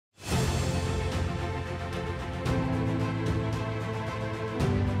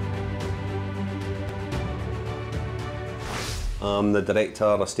I'm the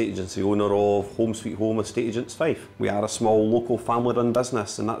director, estate agency owner of Home Sweet Home Estate Agents Fife. We are a small local family run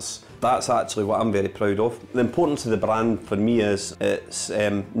business, and that's actually what I'm very proud of. The importance of the brand for me is it's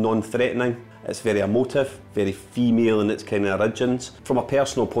non-threatening. It's very emotive, very female in its kind of origins. From a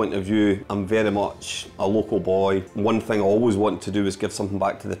personal point of view, I'm very much a local boy. One thing I always want to do is give something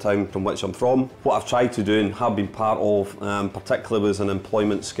back to the town from which I'm from. What I've tried to do and have been part of, particularly, was an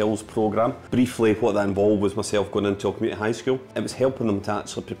employment skills programme. Briefly, what that involved was myself going into a community high school. It was helping them to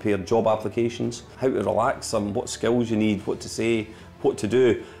actually prepare job applications, how to relax them, what skills you need, what to say, what to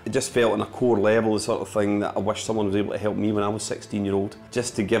do. It just felt on a core level the sort of thing that I wish someone was able to help me when I was 16-year-old,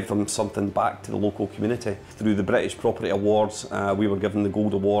 just to give them something back to the local community. Through the British Property Awards, we were given the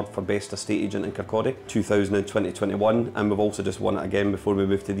Gold Award for Best Estate Agent in Kirkcaldy, 2020-21, and we've also just won it again before we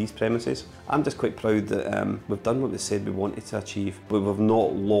moved to these premises. I'm just quite proud that we've done what we said we wanted to achieve, but we've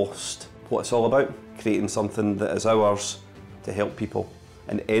not lost what it's all about, creating something that is ours to help people.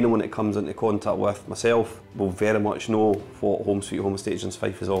 And anyone that comes into contact with myself will very much know what Home Sweet Home Estate Agents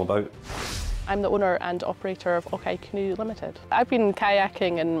Fife is all about. I'm the owner and operator of Canoe Limited. I've been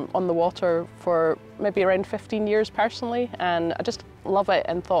kayaking and on the water for maybe around 15 years personally, and I just love it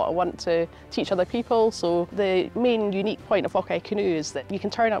and thought I want to teach other people. So the main unique point of Canoe is that you can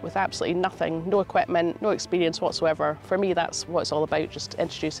turn up with absolutely nothing, no equipment, no experience whatsoever. For me, that's what it's all about, just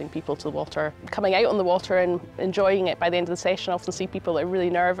introducing people to the water. Coming out on the water and enjoying it. By the end of the session, I often see people that are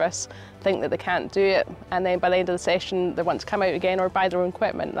really nervous, think that they can't do it, and then by the end of the session they want to come out again or buy their own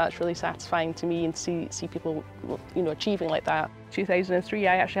equipment. That's really satisfying to me, and see people, you know, achieving like that. 2003,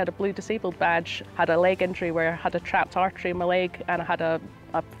 I actually had a blue disabled badge, had a leg injury where I had a trapped artery in my leg, and I had a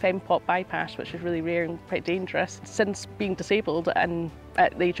fempop bypass, which is really rare and quite dangerous. Since being disabled and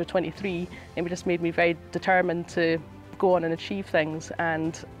at the age of 23, it just made me very determined to go on and achieve things.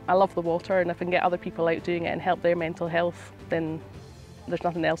 And I love the water, and if I can get other people out doing it and help their mental health, then there's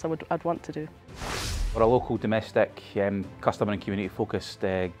nothing else I'd want to do. We're a local domestic customer and community focused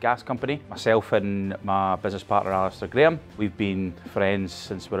gas company. Myself and my business partner Alistair Graham, we've been friends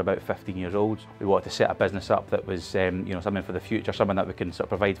since we're about 15 years old. We wanted to set a business up that was you know, something for the future, something that we can sort of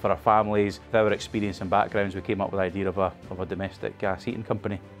provide for our families. With our experience and backgrounds, we came up with the idea of a domestic gas heating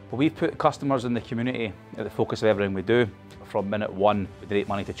company. Well, we've put customers in the community at the focus of everything we do. From minute one, we donate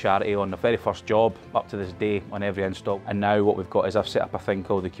money to charity on the very first job, up to this day on every install. And now what we've got is I've set up a thing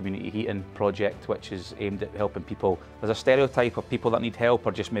called the Community Heating Project, which is aimed at helping people. There's a stereotype of people that need help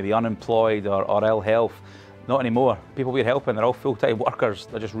or just maybe unemployed or ill health. Not anymore. People we're helping, they're all full-time workers.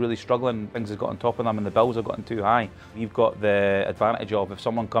 They're just really struggling. Things have got on top of them and the bills have gotten too high. We've got the advantage of, if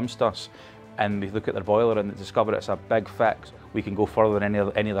someone comes to us and we look at their boiler and discover it's a big fix, we can go further than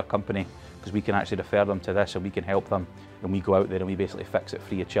any other company, because we can actually refer them to this and we can help them, and we go out there and we basically fix it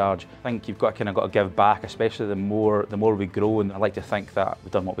free of charge. I think you've got to give back, especially the more we grow, and I like to think that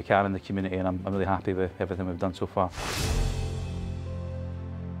we've done what we can in the community, and I'm really happy with everything we've done so far.